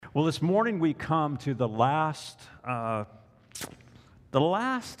Well, this morning we come to the last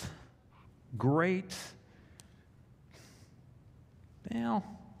great,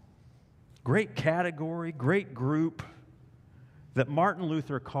 great category, great group that Martin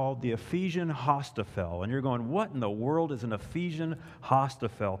Luther called the Ephesian Hostoffel. And you're going, what in the world is an Ephesian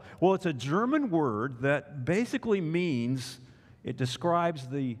Hostoffel? Well, it's a German word that basically means, it describes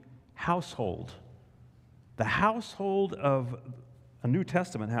the household of a New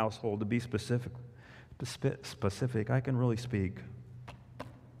Testament household, to be specific. I can really speak.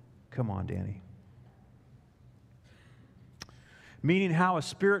 Come on, Danny. Meaning how a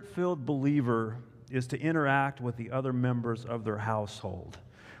spirit-filled believer is to interact with the other members of their household.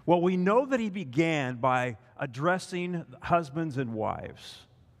 Well, we know that he began by addressing husbands and wives.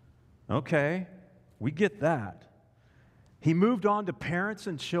 Okay, we get that. He moved on to parents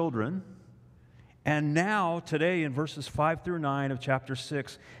and children. And now, today, in verses 5 through 9 of chapter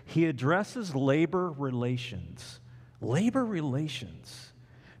 6, he addresses labor relations. Labor relations.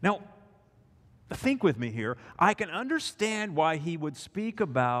 Now, think with me here. I can understand why he would speak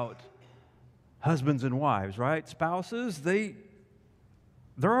about husbands and wives, right? Spouses, there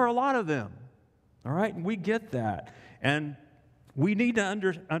are a lot of them, all right? And we get that. And we need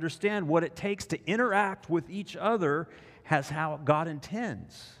to understand what it takes to interact with each other as how God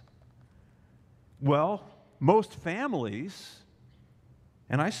intends. Well, most families,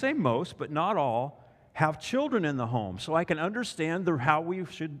 and I say most, but not all, have children in the home. So I can understand how we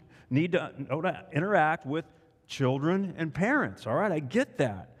should need to interact with children and parents. All right, I get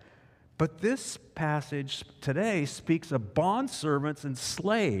that. But this passage today speaks of bondservants and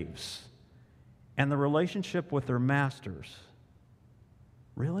slaves and the relationship with their masters.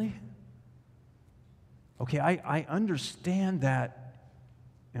 Really? Okay, I understand that.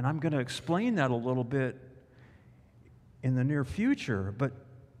 And I'm going to explain that a little bit in the near future. But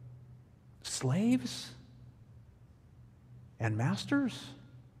slaves and masters?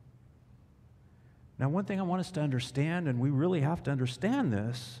 Now, one thing I want us to understand, and we really have to understand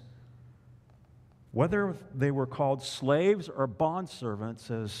this, whether they were called slaves or bondservants,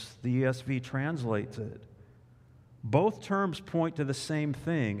 as the ESV translates it, both terms point to the same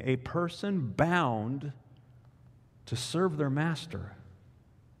thing: a person bound to serve their master.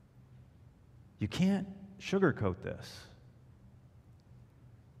 You can't sugarcoat this.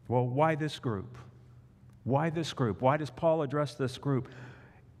 Well, why this group? Why this group? Why does Paul address this group?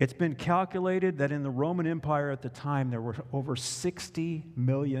 It's been calculated that in the Roman Empire at the time, there were over 60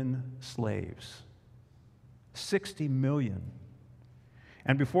 million slaves. 60 million.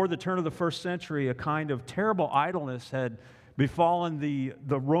 And before the turn of the first century, a kind of terrible idleness had befallen the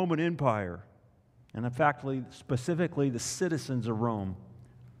Roman Empire. And in fact, specifically the citizens of Rome.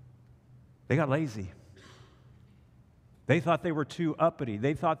 They got lazy. They thought they were too uppity.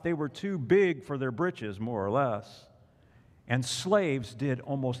 They thought they were too big for their britches, more or less. And slaves did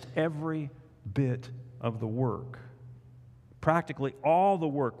almost every bit of the work. Practically all the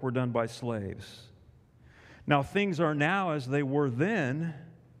work were done by slaves. Now, things are now as they were then.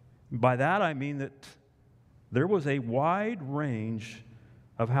 By that I mean that there was a wide range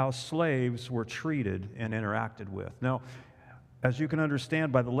of how slaves were treated and interacted with. Now, as you can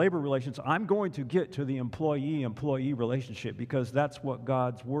understand by the labor relations, I'm going to get to the employee-employee relationship because that's what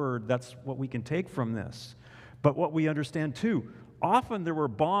God's word, that's what we can take from this. But what we understand too, often there were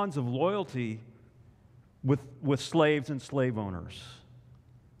bonds of loyalty with slaves and slave owners.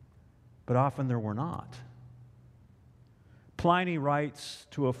 But often there were not. Pliny writes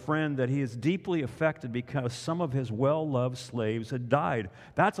to a friend that he is deeply affected because some of his well-loved slaves had died.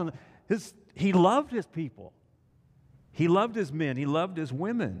 He loved his people. He loved his men. He loved his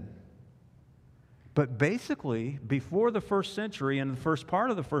women. But basically, before the first century and the first part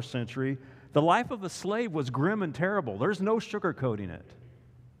of the first century, the life of a slave was grim and terrible. There's no sugarcoating it.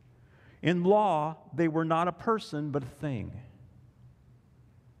 In law, they were not a person, but a thing.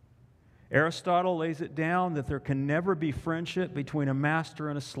 Aristotle lays it down that there can never be friendship between a master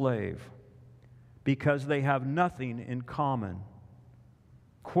and a slave because they have nothing in common.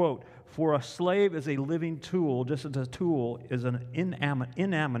 Quote, "For a slave is a living tool, just as a tool is an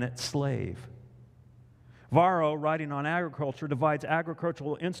inanimate slave." Varro, writing on agriculture, divides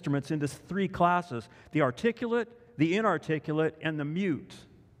agricultural instruments into three classes: the articulate, the inarticulate, and the mute.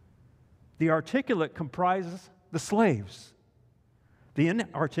 The articulate comprises the slaves, the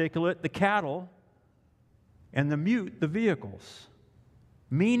inarticulate, the cattle, and the mute, the vehicles.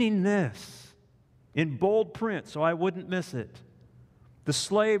 Meaning this, in bold print, so I wouldn't miss it: the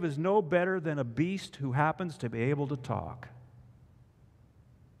slave is no better than a beast who happens to be able to talk.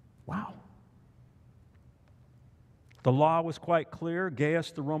 Wow. The law was quite clear.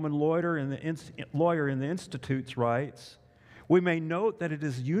 Gaius, the Roman lawyer in the Institutes, writes, "We may note that it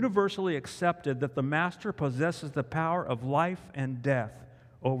is universally accepted that the master possesses the power of life and death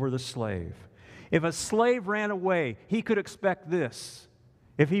over the slave. If a slave ran away, he could expect this.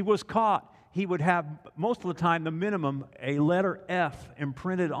 If he was caught, he would have, most of the time, the minimum, a letter F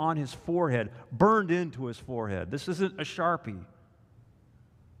imprinted on his forehead, burned into his forehead. This isn't a Sharpie.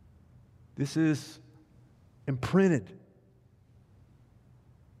 This is imprinted.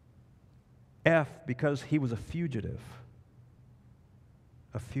 F, because he was a fugitive.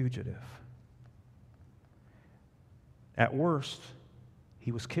 A fugitive. At worst,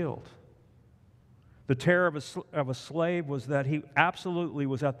 he was killed. The terror of a slave was that he absolutely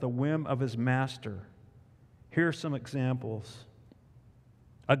was at the whim of his master. Here are some examples.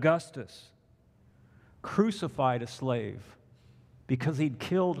 Augustus crucified a slave because he'd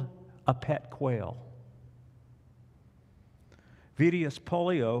killed a pet quail. Vettius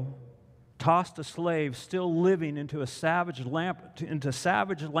Pollio tossed a slave still living into savage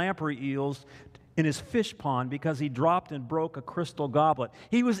lamprey eels in his fish pond because he dropped and broke a crystal goblet.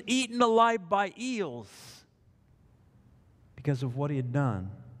 He was eaten alive by eels because of what he had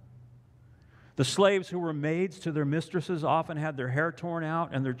done. The slaves who were maids to their mistresses often had their hair torn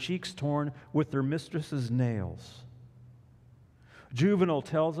out and their cheeks torn with their mistress's nails. Juvenal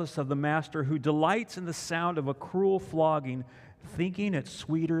tells us of the master who delights in the sound of a cruel flogging, thinking it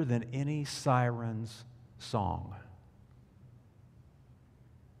sweeter than any siren's song.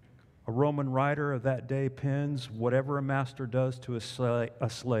 A Roman writer of that day pens, "Whatever a master does to a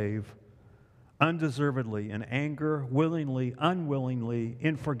slave, undeservedly, in anger, willingly, unwillingly,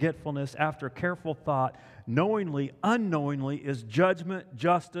 in forgetfulness, after careful thought, knowingly, unknowingly, is judgment,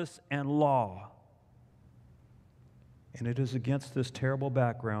 justice, and law." And it is against this terrible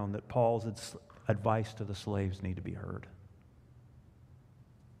background that Paul's advice to the slaves need to be heard.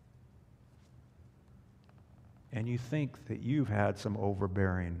 And you think that you've had some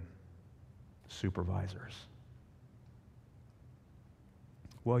overbearing supervisors.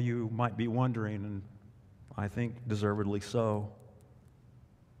 Well, you might be wondering, and I think deservedly so,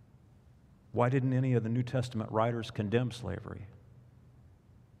 why didn't any of the New Testament writers condemn slavery?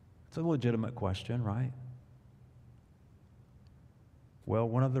 It's a legitimate question, right? Well,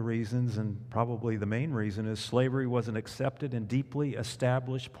 one of the reasons, and probably the main reason, is slavery was an accepted and deeply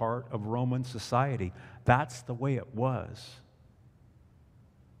established part of Roman society. That's the way it was.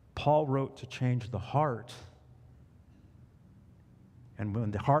 Paul wrote to change the heart. And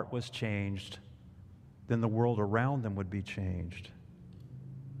when the heart was changed, then the world around them would be changed.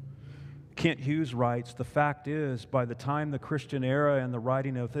 Kent Hughes writes, "The fact is, by the time the Christian era and the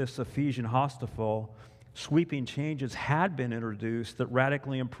writing of this Ephesian hostile, sweeping changes had been introduced that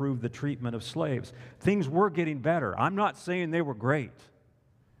radically improved the treatment of slaves." Things were getting better. I'm not saying they were great,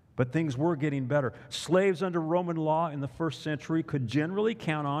 but things were getting better. Slaves under Roman law in the first century could generally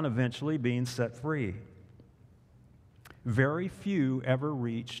count on eventually being set free. Very few ever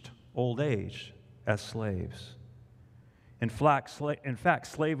reached old age as slaves. In fact,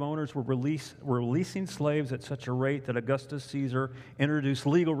 slave owners were releasing slaves at such a rate that Augustus Caesar introduced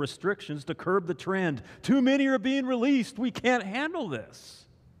legal restrictions to curb the trend. Too many are being released. We can't handle this.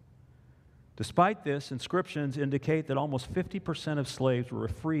 Despite this, inscriptions indicate that almost 50% of slaves were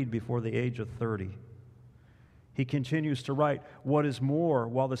freed before the age of 30. He continues to write, "What is more,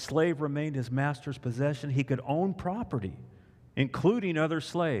 while the slave remained his master's possession, he could own property, including other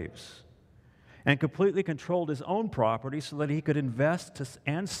slaves, and completely controlled his own property so that he could invest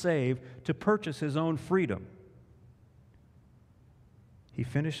and save to purchase his own freedom." He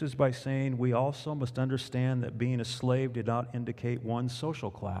finishes by saying, "We also must understand that being a slave did not indicate one's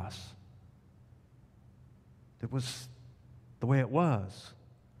social class." It was the way it was.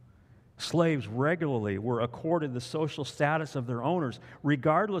 Slaves regularly were accorded the social status of their owners,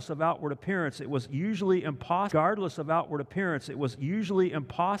 regardless of outward appearance. It was usually impossible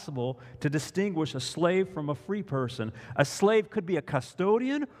to distinguish a slave from a free person. A slave could be a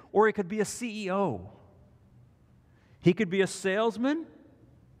custodian or he could be a CEO. He could be a salesman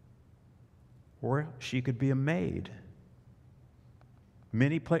or she could be a maid.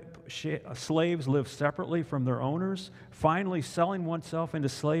 Many slaves lived separately from their owners. Finally, selling oneself into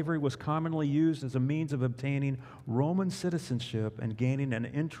slavery was commonly used as a means of obtaining Roman citizenship and gaining an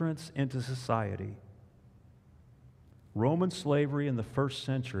entrance into society. Roman slavery in the first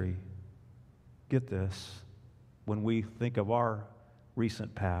century, get this, when we think of our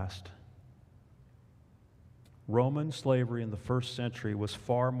recent past, Roman slavery in the first century was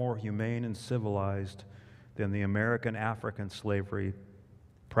far more humane and civilized than the American African slavery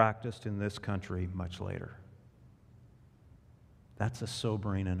practiced in this country much later. That's a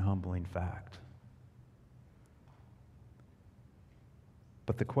sobering and humbling fact.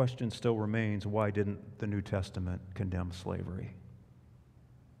 But the question still remains, why didn't the New Testament condemn slavery?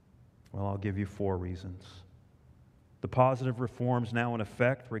 Well, I'll give you 4 reasons. The positive reforms now in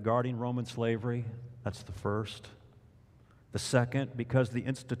effect regarding Roman slavery, that's the first. The second, because the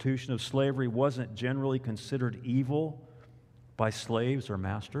institution of slavery wasn't generally considered evil by slaves or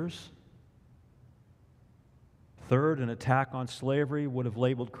masters. Third, an attack on slavery would have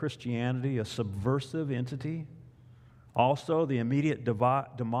labeled Christianity a subversive entity. Also, the immediate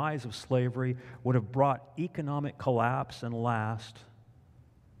demise of slavery would have brought economic collapse. And last,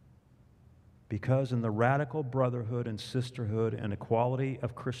 because in the radical brotherhood and sisterhood and equality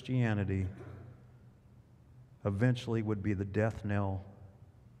of Christianity eventually would be the death knell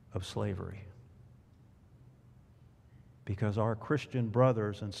of slavery. Because our Christian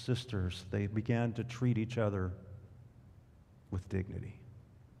brothers and sisters, they began to treat each other with dignity.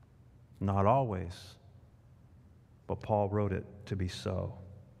 Not always, but Paul wrote it to be so.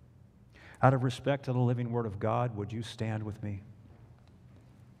 Out of respect to the living Word of God, would you stand with me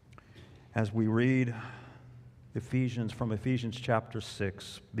as we read from Ephesians chapter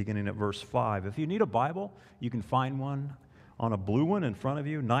 6, beginning at verse 5. If you need a Bible, you can find one on a blue one in front of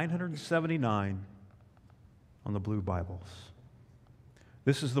you, 979 on the blue Bibles.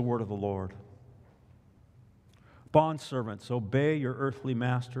 This is the word of the Lord. Bondservants, obey your earthly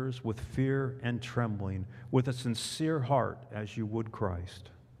masters with fear and trembling, with a sincere heart as you would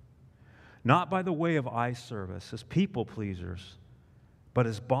Christ. Not by the way of eye service, as people pleasers, but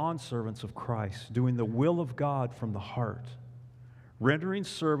as bondservants of Christ, doing the will of God from the heart, rendering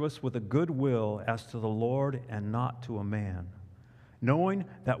service with a good will as to the Lord and not to a man, knowing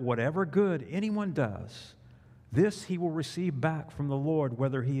that whatever good anyone does, this he will receive back from the Lord,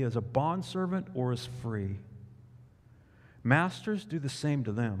 whether he is a bondservant or is free. Masters, do the same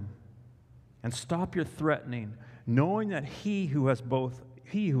to them, and stop your threatening, knowing that he who is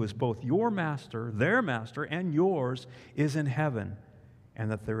both your master, their master, and yours is in heaven, and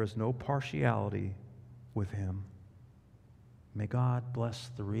that there is no partiality with him. May God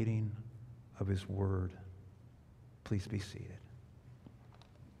bless the reading of his word. Please be seated.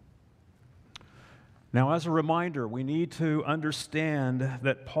 Now, as a reminder, we need to understand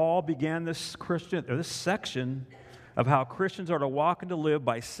that Paul began this section of how Christians are to walk and to live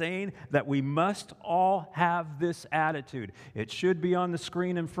by saying that we must all have this attitude. It should be on the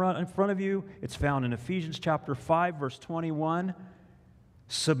screen in front of you. It's found in Ephesians chapter 5, verse 21.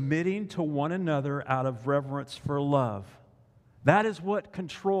 Submitting to one another out of reverence for love. That is what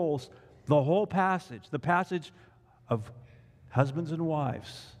controls the whole passage, the passage of husbands and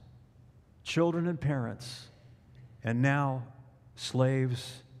wives, children and parents, and now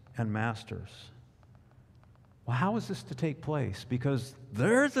slaves and masters. Well, how is this to take place? Because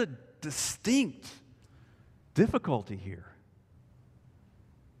there's a distinct difficulty here.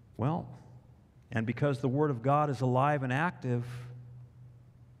 Well, and because the Word of God is alive and active,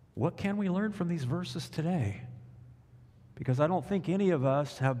 what can we learn from these verses today? Because I don't think any of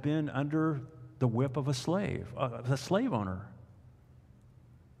us have been under the whip of a slave owner.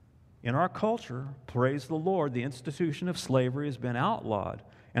 In our culture, praise the Lord, the institution of slavery has been outlawed.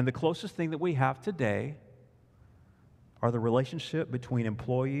 And the closest thing that we have today are the relationship between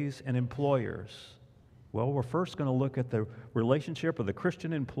employees and employers. Well, we're first going to look at the relationship of the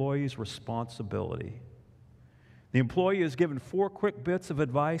Christian employee's responsibility. The employee is given 4 quick bits of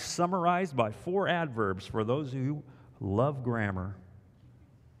advice summarized by 4 adverbs for those who love grammar.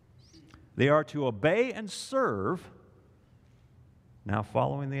 They are to obey and serve. Now,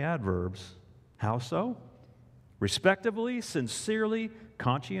 following the adverbs, how so? Respectively, sincerely,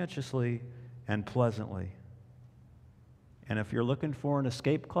 conscientiously, and pleasantly. And if you're looking for an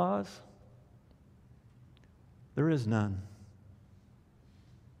escape clause, there is none.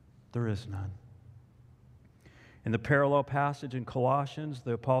 There is none. In the parallel passage in Colossians,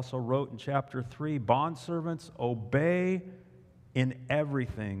 the apostle wrote in chapter 3, bondservants, obey in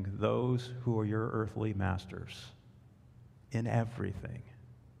everything those who are your earthly masters. In everything.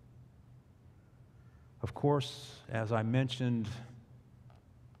 Of course, as I mentioned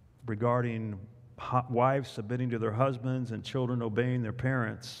regarding wives submitting to their husbands and children obeying their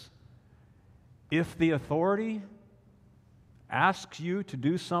parents, if the authority asks you to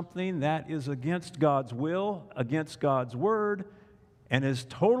do something that is against God's will, against God's word, and is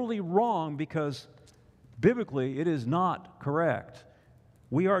totally wrong because biblically it is not correct,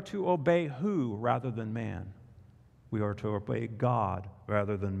 we are to obey who rather than man? We are to obey God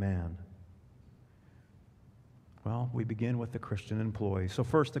rather than man. Well, we begin with the Christian employee. So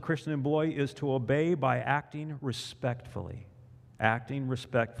first, the Christian employee is to obey by acting respectfully. acting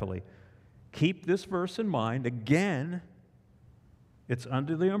respectfully. Keep this verse in mind. Again, it's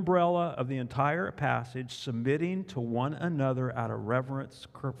under the umbrella of the entire passage, submitting to one another out of reverence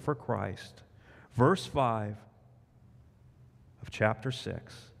for Christ. Verse 5 of chapter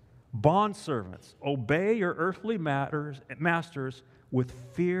 6. Bondservants, obey your earthly masters with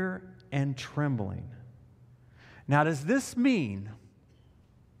fear and trembling. Now, does this mean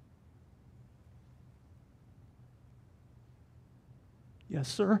yes,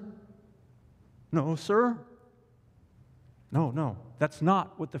 sir? No, sir? No. That's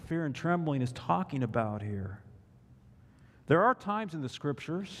not what the fear and trembling is talking about here. There are times in the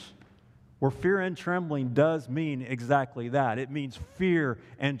Scriptures where fear and trembling does mean exactly that. It means fear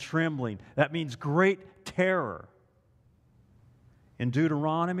and trembling. That means great terror. In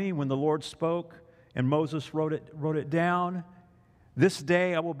Deuteronomy, when the Lord spoke and Moses wrote it down, this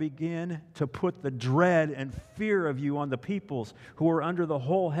day I will begin to put the dread and fear of you on the peoples who are under the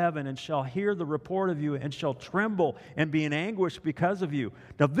whole heaven, and shall hear the report of you, and shall tremble and be in anguish because of you.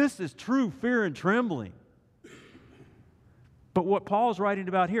 Now this is true fear and trembling. But what Paul's writing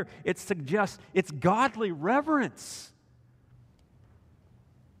about here, it suggests it's godly reverence.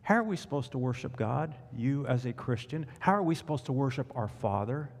 How are we supposed to worship God, you as a Christian? How are we supposed to worship our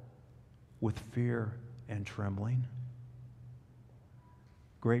Father? With fear and trembling.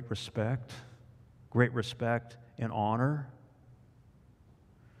 Great respect and honor.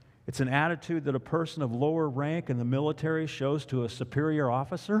 It's an attitude that a person of lower rank in the military shows to a superior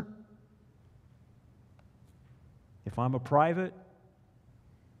officer. If I'm a private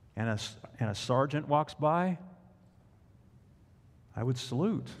and a sergeant walks by, I would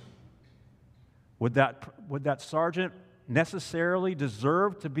salute. Would that sergeant necessarily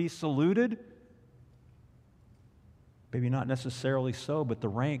deserve to be saluted? Maybe not necessarily so, but the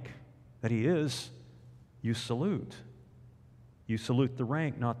rank that he is, you salute. You salute the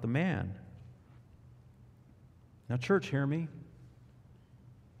rank, not the man. Now, church, hear me.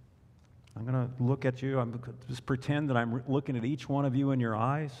 I'm going to look at you. I'm just pretend that I'm looking at each one of you in your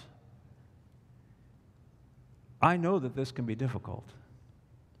eyes. I know that this can be difficult.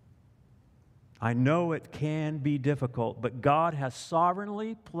 I know it can be difficult, but God has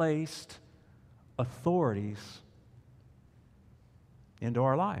sovereignly placed authorities into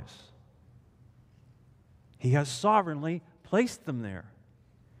our lives. He has sovereignly placed them there.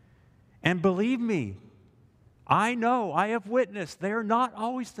 And believe me, I know, I have witnessed, they are not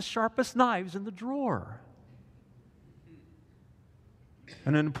always the sharpest knives in the drawer.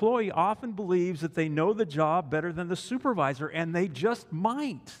 An employee often believes that they know the job better than the supervisor, and they just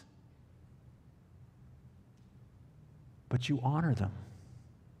might. But you honor them.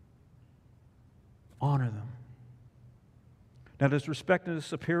 Honor them. Now, does respecting the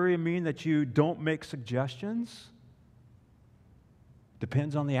superior mean that you don't make suggestions?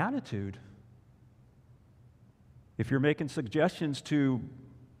 Depends on the attitude. If you're making suggestions to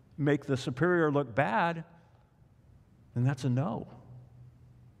make the superior look bad, then that's a no.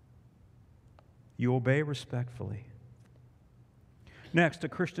 You obey respectfully. Next, a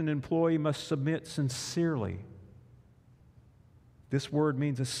Christian employee must submit sincerely. This word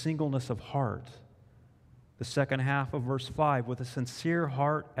means a singleness of heart. The second half of verse 5, with a sincere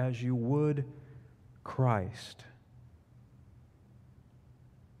heart as you would Christ.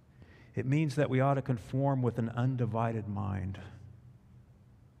 It means that we ought to conform with an undivided mind.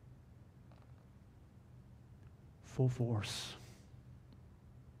 Full force.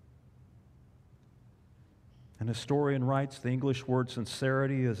 An historian writes, the English word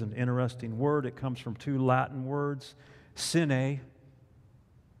sincerity is an interesting word. It comes from two Latin words, sine,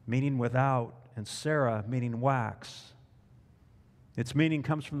 meaning without, and cera, meaning wax. Its meaning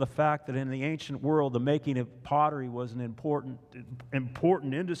comes from the fact that in the ancient world, the making of pottery was an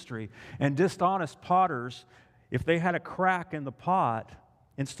important industry. And dishonest potters, if they had a crack in the pot,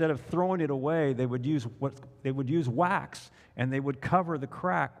 instead of throwing it away, they would use wax, and they would cover the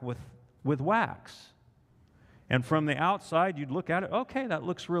crack with wax. And from the outside, you'd look at it, okay, that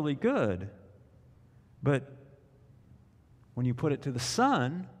looks really good. But when you put it to the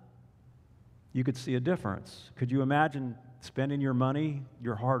sun, you could see a difference. Could you imagine spending your money,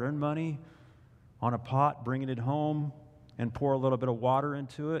 your hard-earned money, on a pot, bringing it home, and pour a little bit of water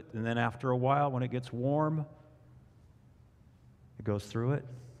into it, and then after a while, when it gets warm, it goes through it?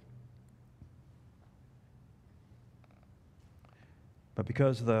 But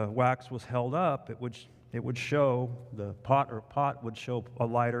because the wax was held up, it would show, the pot would show a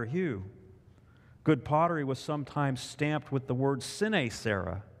lighter hue. Good pottery was sometimes stamped with the word sine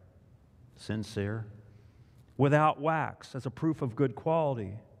cera, sincere, without wax, as a proof of good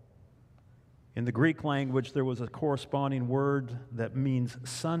quality. In the Greek language, there was a corresponding word that means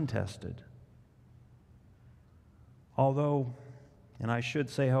sun-tested. Although, and I should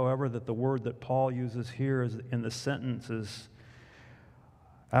say, however, that the word that Paul uses here is in the sentence is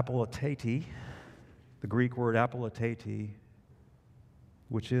apolloteti, the Greek word apolloteti,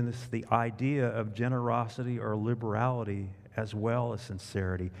 which is the idea of generosity or liberality as well as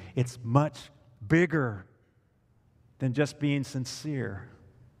sincerity. It's much bigger than just being sincere.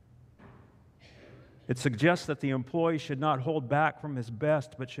 It suggests that the employee should not hold back from his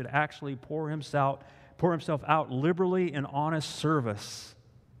best, but should actually pour himself out liberally in honest service.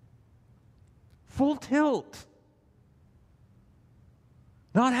 Full tilt.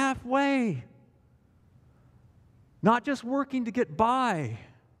 Not halfway. Not just working to get by.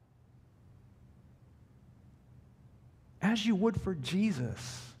 As you would for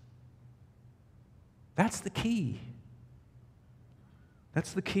Jesus. That's the key.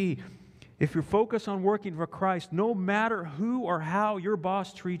 That's the key. If you're focused on working for Christ, no matter who or how your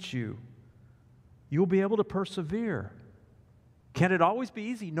boss treats you, you'll be able to persevere. Can it always be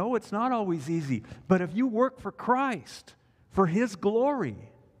easy? No, it's not always easy. But if you work for Christ, for His glory,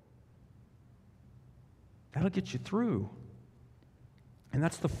 that'll get you through. And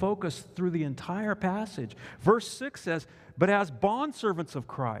that's the focus through the entire passage. Verse 6 says, but as bondservants of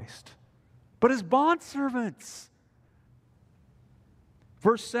Christ. But as bondservants.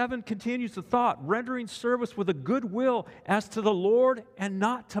 Verse 7 continues the thought, rendering service with a good will as to the Lord and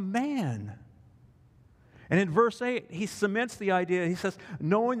not to man. And in verse 8, he cements the idea. He says,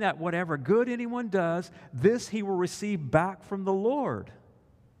 knowing that whatever good anyone does, this he will receive back from the Lord.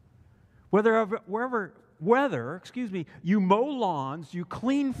 Whether you mow lawns, you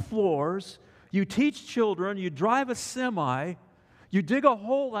clean floors, you teach children, you drive a semi, you dig a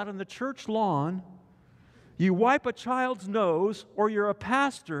hole out in the church lawn, you wipe a child's nose, or you're a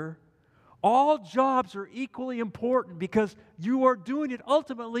pastor, all jobs are equally important because you are doing it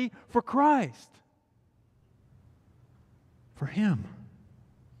ultimately for Christ. For Him.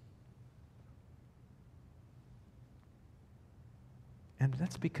 And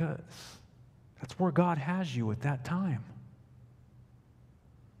that's because that's where God has you at that time.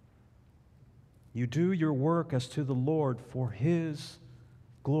 You do your work as to the Lord for His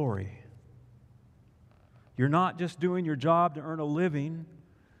glory. You're not just doing your job to earn a living,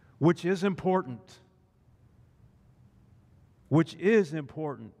 which is important. But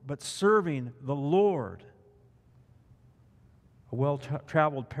serving the Lord. A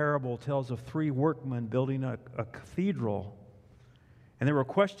well-traveled parable tells of 3 workmen building a cathedral. And they were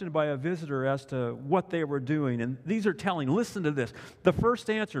questioned by a visitor as to what they were doing. And these are telling, listen to this. The first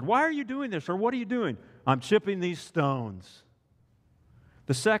answered, why are you doing this? Or what are you doing? I'm chipping these stones.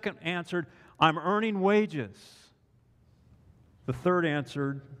 The second answered, I'm earning wages. The third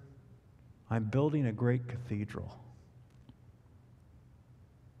answered, I'm building a great cathedral.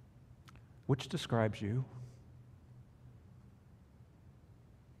 Which describes you?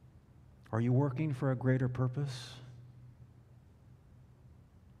 Are you working for a greater purpose?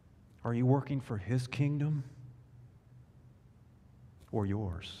 Are you working for His kingdom or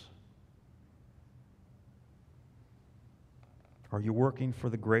yours? Are you working for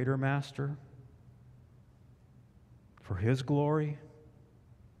the greater master? For His glory?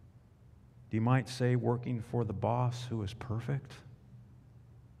 You might say working for the boss who is perfect?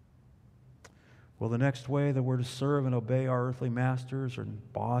 Well, the next way that we're to serve and obey our earthly masters or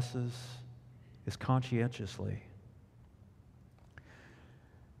bosses is conscientiously.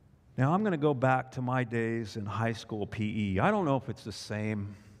 Now, I'm going to go back to my days in high school PE. I don't know if it's the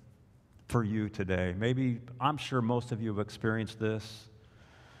same for you today. I'm sure most of you have experienced this.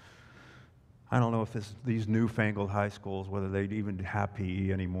 I don't know if these newfangled high schools, whether they even have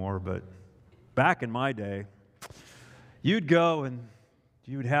PE anymore, but back in my day, you'd go and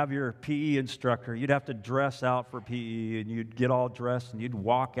you'd have your PE instructor. You'd have to dress out for PE, and you'd get all dressed, and you'd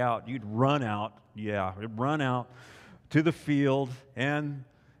walk out. You'd run out. You'd run out to the field, and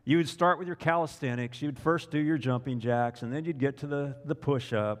you would start with your calisthenics. You'd first do your jumping jacks, and then you'd get to the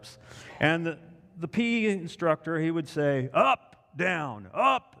push-ups. And the PE instructor, he would say, up, down,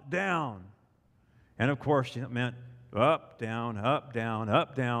 up, down. And of course, it meant up, down, up, down,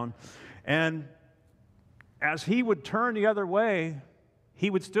 up, down. And as he would turn the other way, he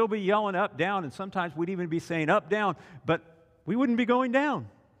would still be yelling up, down, and sometimes we'd even be saying up, down, but we wouldn't be going down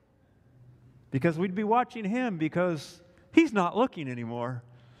because we'd be watching him because he's not looking anymore.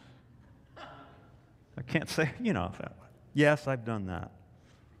 I can't say, yes, I've done that.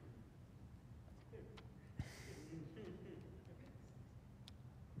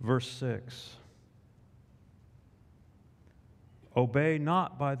 Verse 6. Obey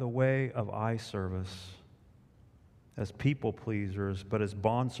not by the way of eye service, as people pleasers, but as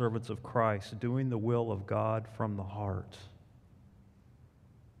bondservants of Christ, doing the will of God from the heart.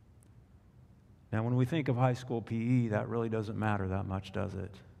 Now, when we think of high school PE, that really doesn't matter that much, does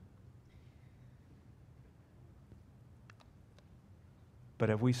it? But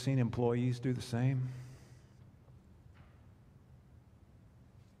have we seen employees do the same?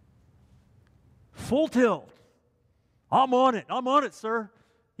 Full tilt. I'm on it, sir.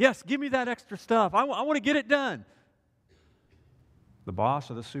 Yes, give me that extra stuff. I want to get it done. The boss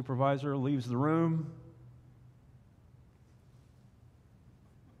or the supervisor leaves the room.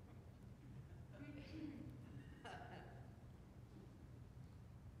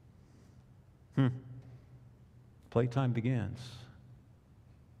 Playtime begins.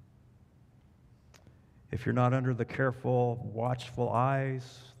 If you're not under the careful, watchful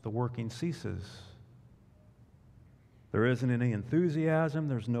eyes, the working ceases. There isn't any enthusiasm,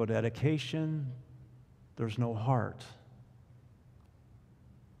 there's no dedication, there's no heart.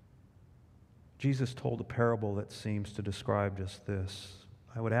 Jesus told a parable that seems to describe just this.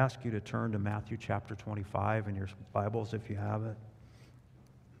 I would ask you to turn to Matthew chapter 25 in your Bibles if you have it.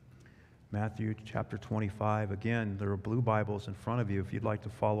 Matthew chapter 25. Again, there are blue Bibles in front of you if you'd like to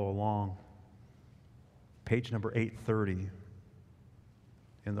follow along. Page number 830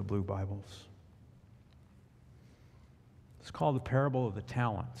 in the blue Bibles. It's called the parable of the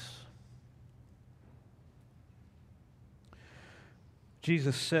talents.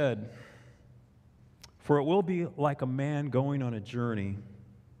 Jesus said, "For it will be like a man going on a journey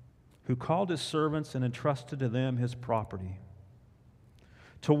who called his servants and entrusted to them his property.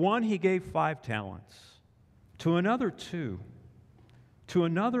 To one he gave 5 talents, to another 2, to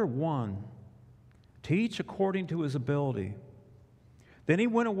another 1, to each according to his ability. Then he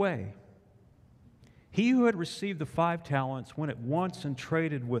went away. He who had received the 5 talents went at once and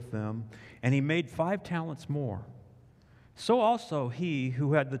traded with them, and he made 5 talents more. So also he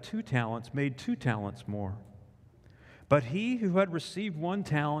who had the 2 talents made 2 talents more. But he who had received 1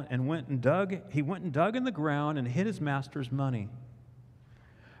 talent and went and dug in the ground and hid his master's money.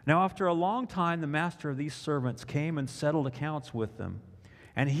 Now after a long time the master of these servants came and settled accounts with them.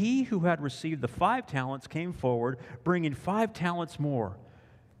 And he who had received the 5 talents came forward, bringing 5 talents more.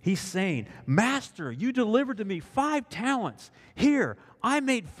 He's saying, 'Master, you delivered to me 5 talents. Here, I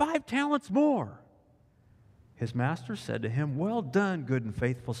made 5 talents more.' His master said to him, 'Well done, good and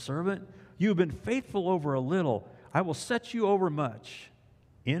faithful servant. You have been faithful over a little. I will set you over much.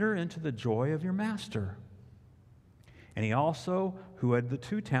 Enter into the joy of your master.' And he also, who had the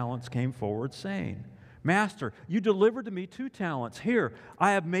 2 talents, came forward, saying, 'Master, you delivered to me 2 talents. Here,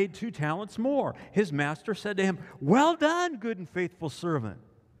 I have made 2 talents more.' His master said to him, 'Well done, good and faithful servant.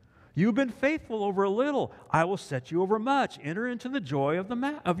 You've been faithful over a little. I will set you over much. Enter into the joy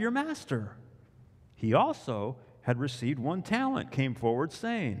of your master.' He also had received 1 talent, came forward,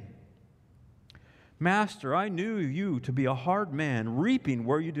 saying, 'Master, I knew you to be a hard man, reaping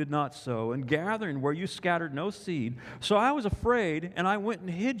where you did not sow, and gathering where you scattered no seed. So I was afraid, and I went and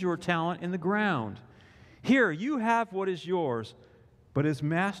hid your talent in the ground. Here, you have what is yours.' But his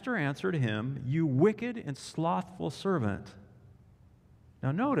master answered him, 'You wicked and slothful servant.'"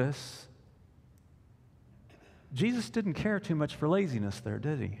 Now notice, Jesus didn't care too much for laziness there,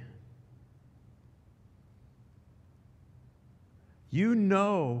 did he? "You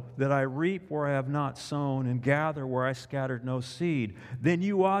know that I reap where I have not sown and gather where I scattered no seed. Then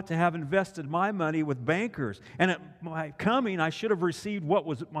you ought to have invested my money with bankers, and at my coming I should have received what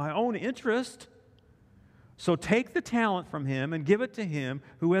was my own interest. So take the talent from him and give it to him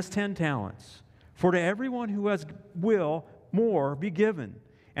who has 10 talents. For to everyone who has will more be given,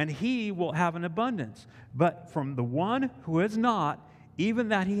 and he will have an abundance. But from the one who has not, even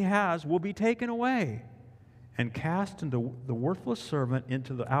that he has will be taken away. And cast into the worthless servant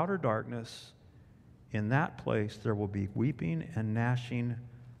into the outer darkness. In that place there will be weeping and gnashing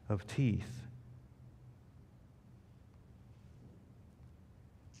of teeth."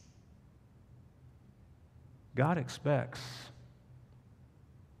 God expects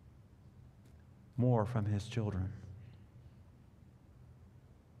more from his children.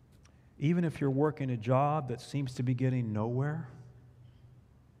 Even if you're working a job that seems to be getting nowhere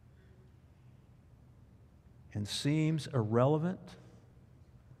and seems irrelevant,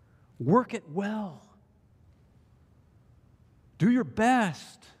 work it well. Do your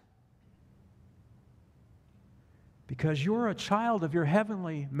best. Because you're a child of your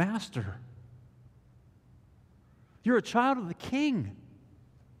heavenly master. You're a child of the King.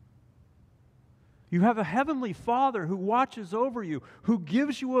 You have a heavenly Father who watches over you, who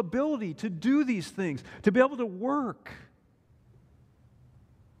gives you ability to do these things, to be able to work.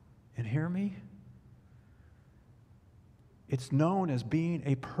 And hear me? It's known as being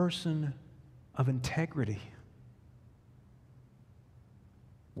a person of integrity.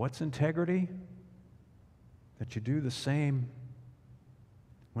 What's integrity? That you do the same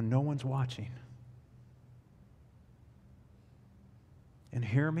when no one's watching. And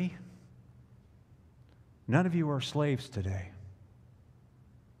hear me? None of you are slaves today.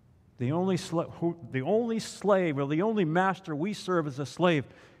 The only slave or the only master we serve as a slave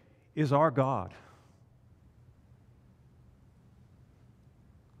is our God.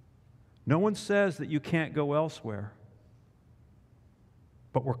 No one says that you can't go elsewhere,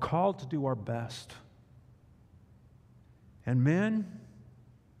 but we're called to do our best. And men,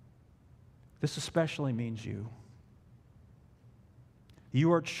 this especially means you.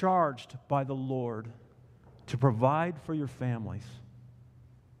 You are charged by the Lord to provide for your families.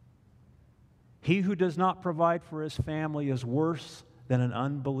 He who does not provide for his family is worse than an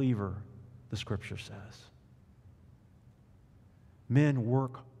unbeliever, the Scripture says. Men,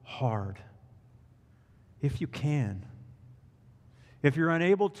 work hard if you can. If you're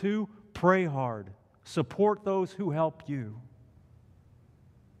unable to, pray hard. Support those who help you.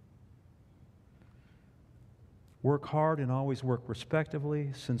 Work hard and always work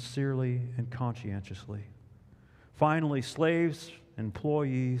respectively, sincerely, and conscientiously. Finally, slaves,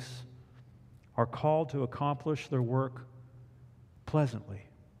 employees are called to accomplish their work pleasantly.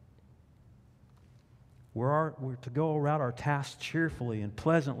 We're to go about our tasks cheerfully and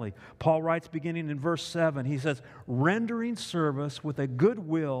pleasantly. Paul writes beginning in verse 7, he says, rendering service with a good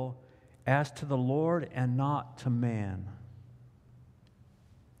will as to the Lord and not to man.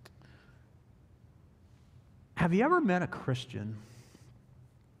 Have you ever met a Christian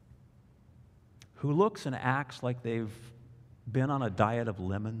who looks and acts like they've been on a diet of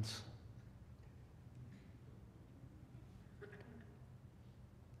lemons?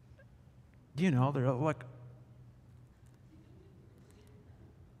 You know, they're like,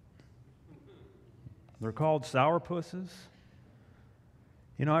 they're called sourpusses.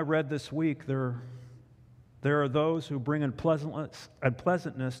 You know, I read this week there are those who bring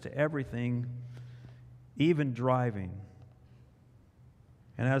unpleasantness to everything, even driving.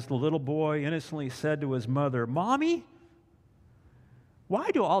 And as the little boy innocently said to his mother, "Mommy, why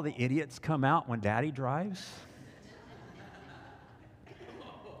do all the idiots come out when Daddy drives?"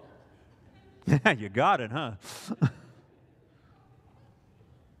 Yeah, you got it, huh?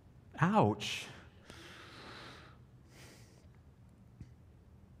 Ouch.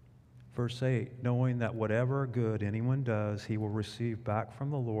 Verse 8, knowing that whatever good anyone does, he will receive back from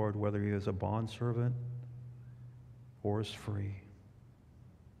the Lord, whether he is a bondservant or is free.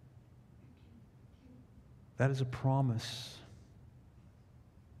 That is a promise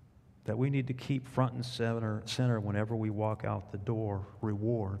that we need to keep front and center whenever we walk out the door.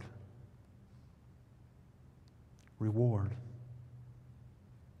 Reward. Reward.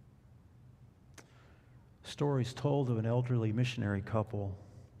 Stories told of an elderly missionary couple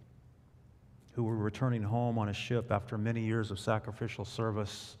who were returning home on a ship after many years of sacrificial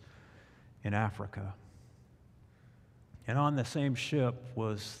service in Africa. And on the same ship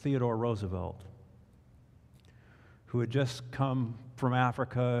was Theodore Roosevelt, who had just come from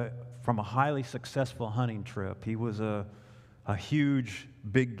Africa from a highly successful hunting trip. He was a huge,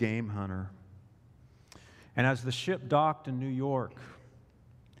 big game hunter. And as the ship docked in New York,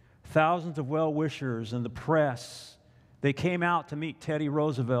 thousands of well-wishers and the press, they came out to meet Teddy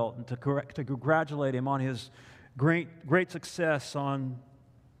Roosevelt and to congratulate him on his great success on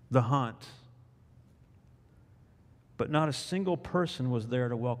the hunt. But not a single person was there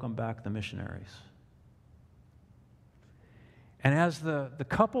to welcome back the missionaries. And as the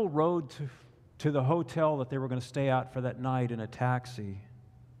couple rode to the hotel that they were going to stay at for that night in a taxi,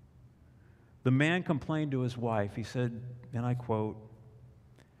 the man complained to his wife. He said, and I quote,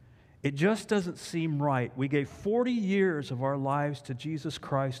 "It just doesn't seem right. We gave 40 years of our lives to Jesus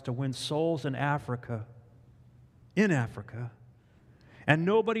Christ to win souls in Africa, and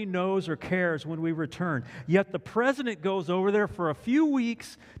nobody knows or cares when we return. Yet the president goes over there for a few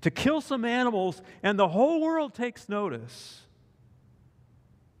weeks to kill some animals, and the whole world takes notice."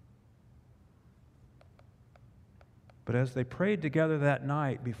 But as they prayed together that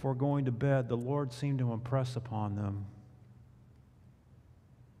night before going to bed, the Lord seemed to impress upon them,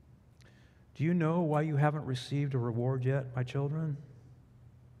 "Do you know why you haven't received a reward yet, my children?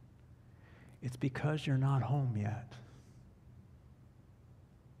 It's because you're not home yet."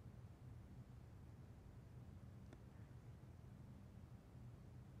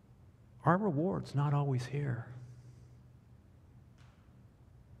 Our reward's not always here,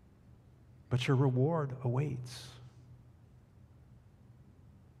 but your reward awaits.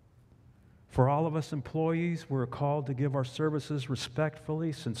 For all of us employees, we're called to give our services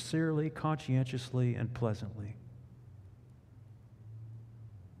respectfully, sincerely, conscientiously, and pleasantly.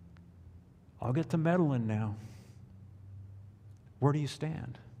 I'll get to meddling now. Where do you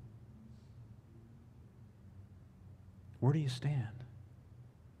stand? Where do you stand?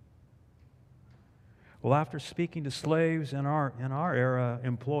 Well, after speaking to slaves in our era,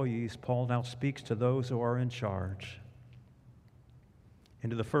 employees, Paul now speaks to those who are in charge. In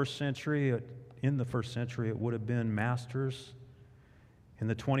the first century, it would have been masters. In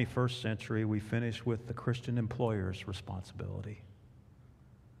the 21st century, we finish with the Christian employer's responsibility.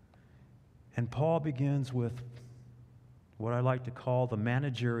 And Paul begins with what I like to call the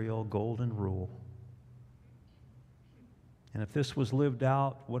managerial golden rule. And if this was lived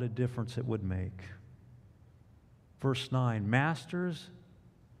out, what a difference it would make. Verse 9, masters,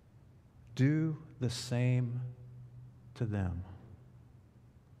 do the same to them.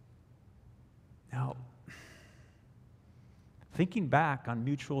 Now, thinking back on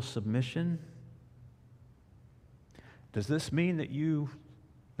mutual submission, does this mean that you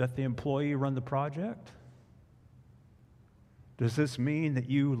let the employee run the project? Does this mean that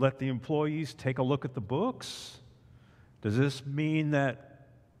you let the employees take a look at the books? Does this mean that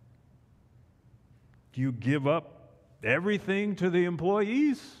you give up everything to the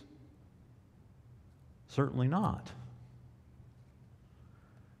employees? Certainly not.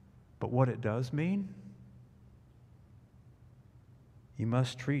 But what it does mean, you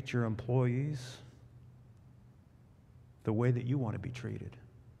must treat your employees the way that you want to be treated.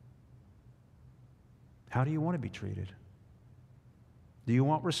 How do you want to be treated? Do you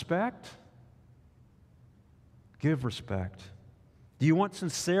want respect? Give respect. Do you want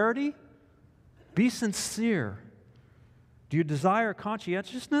sincerity? Be sincere. Do you desire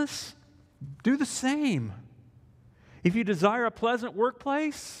conscientiousness? Do the same. If you desire a pleasant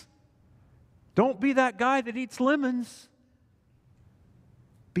workplace, don't be that guy that eats lemons.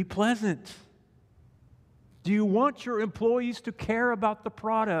 Be pleasant. Do you want your employees to care about the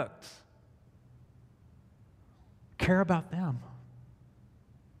product? Care about them.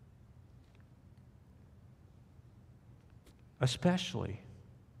 Especially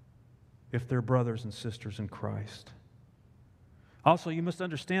if they're brothers and sisters in Christ. Also, you must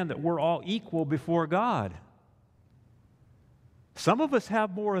understand that we're all equal before God. Some of us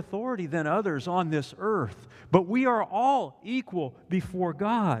have more authority than others on this earth, but we are all equal before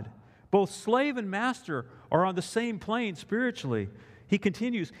God. Both slave and master are on the same plane spiritually. He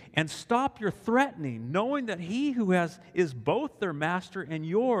continues, and stop your threatening, knowing that he who is both their master and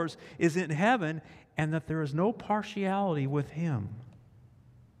yours is in heaven, and that there is no partiality with him.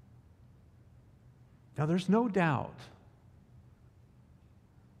 Now, there's no doubt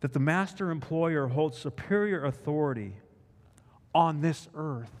that the master-employer holds superior authority on this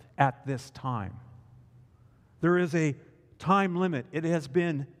earth at this time. There is a time limit. It has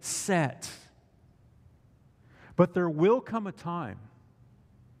been set. But there will come a time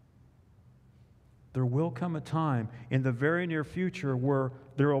in the very near future where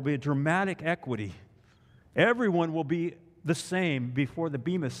there will be a dramatic equity. Everyone will be the same before the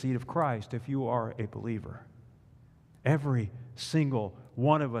bema seat of Christ if you are a believer. Every single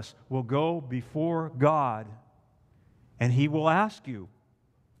one of us will go before God, and He will ask you,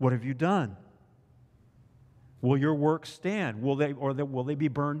 what have you done? Will your works stand? Will they be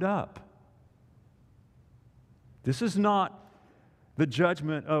burned up? This is not the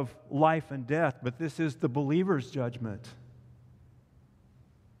judgment of life and death, but this is the believer's judgment.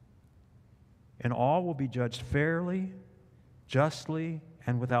 And all will be judged fairly, justly,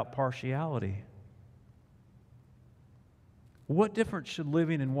 and without partiality. What difference should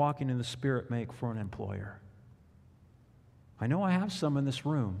living and walking in the Spirit make for an employer? I know I have some in this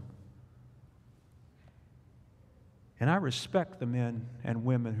room. And I respect the men and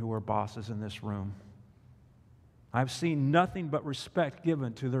women who are bosses in this room. I've seen nothing but respect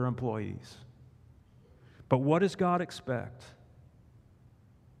given to their employees. But what does God expect?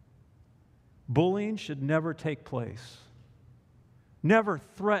 Bullying should never take place. Never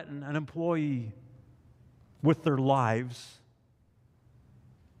threaten an employee with their lives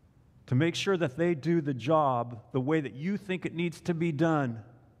to make sure that they do the job the way that you think it needs to be done.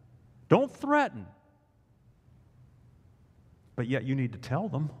 Don't threaten. But yet you need to tell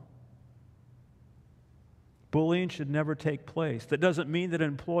them. Bullying should never take place. That doesn't mean that an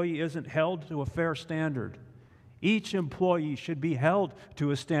employee isn't held to a fair standard. Each employee should be held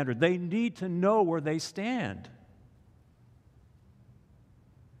to a standard. They need to know where they stand.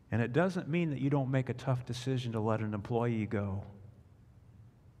 And it doesn't mean that you don't make a tough decision to let an employee go.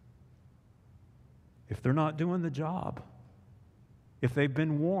 If they're not doing the job, if they've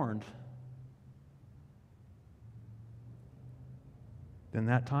been warned, then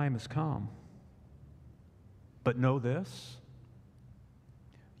that time has come. But know this,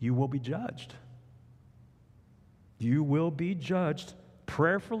 you will be judged. You will be judged.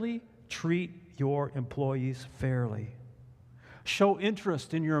 Prayerfully treat your employees fairly. Show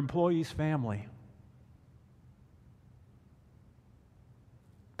interest in your employee's family.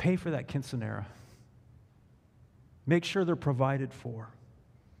 Pay for that quinceanera. Make sure they're provided for.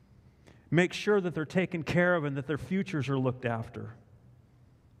 Make sure that they're taken care of and that their futures are looked after.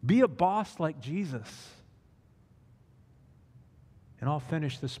 Be a boss like Jesus. And I'll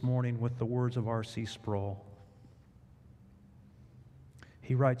finish this morning with the words of R.C. Sproul.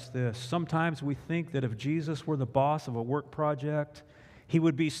 He writes this: sometimes we think that if Jesus were the boss of a work project, he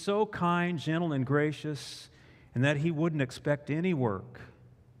would be so kind, gentle, and gracious, and that he wouldn't expect any work.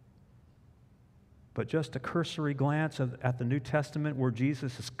 But just a cursory glance at the New Testament, where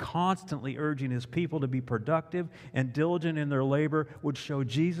Jesus is constantly urging his people to be productive and diligent in their labor, would show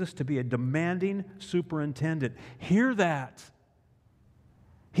Jesus to be a demanding superintendent. Hear that.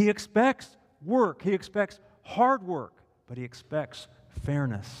 He expects work. He expects hard work, but he expects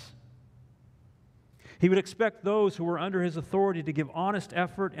fairness. He would expect those who were under his authority to give honest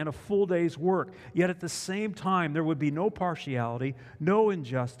effort and a full day's work. Yet at the same time, there would be no partiality, no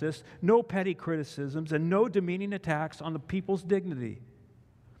injustice, no petty criticisms, and no demeaning attacks on the people's dignity.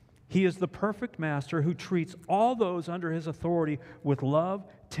 He is the perfect master who treats all those under his authority with love,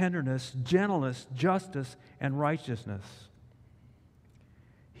 tenderness, gentleness, justice, and righteousness.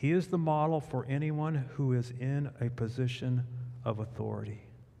 He is the model for anyone who is in a position of authority.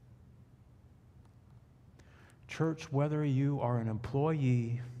 Church, whether you are an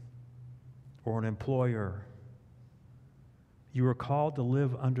employee or an employer, you are called to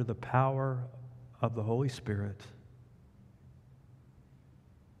live under the power of the Holy Spirit.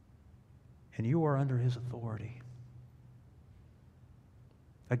 And you are under his authority.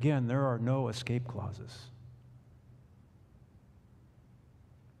 Again, there are no escape clauses.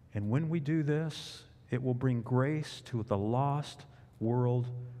 And when we do this, it will bring grace to the lost world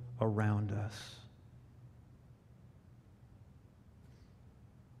around us.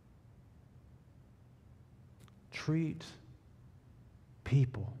 Treat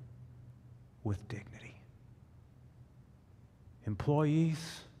people with dignity.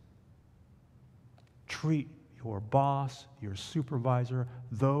 Employees, treat your boss, your supervisor,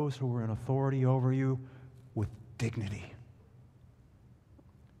 those who are in authority over you with dignity.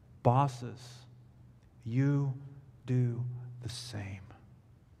 Bosses, you do the same,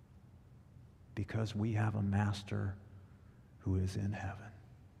 because we have a master who is in heaven.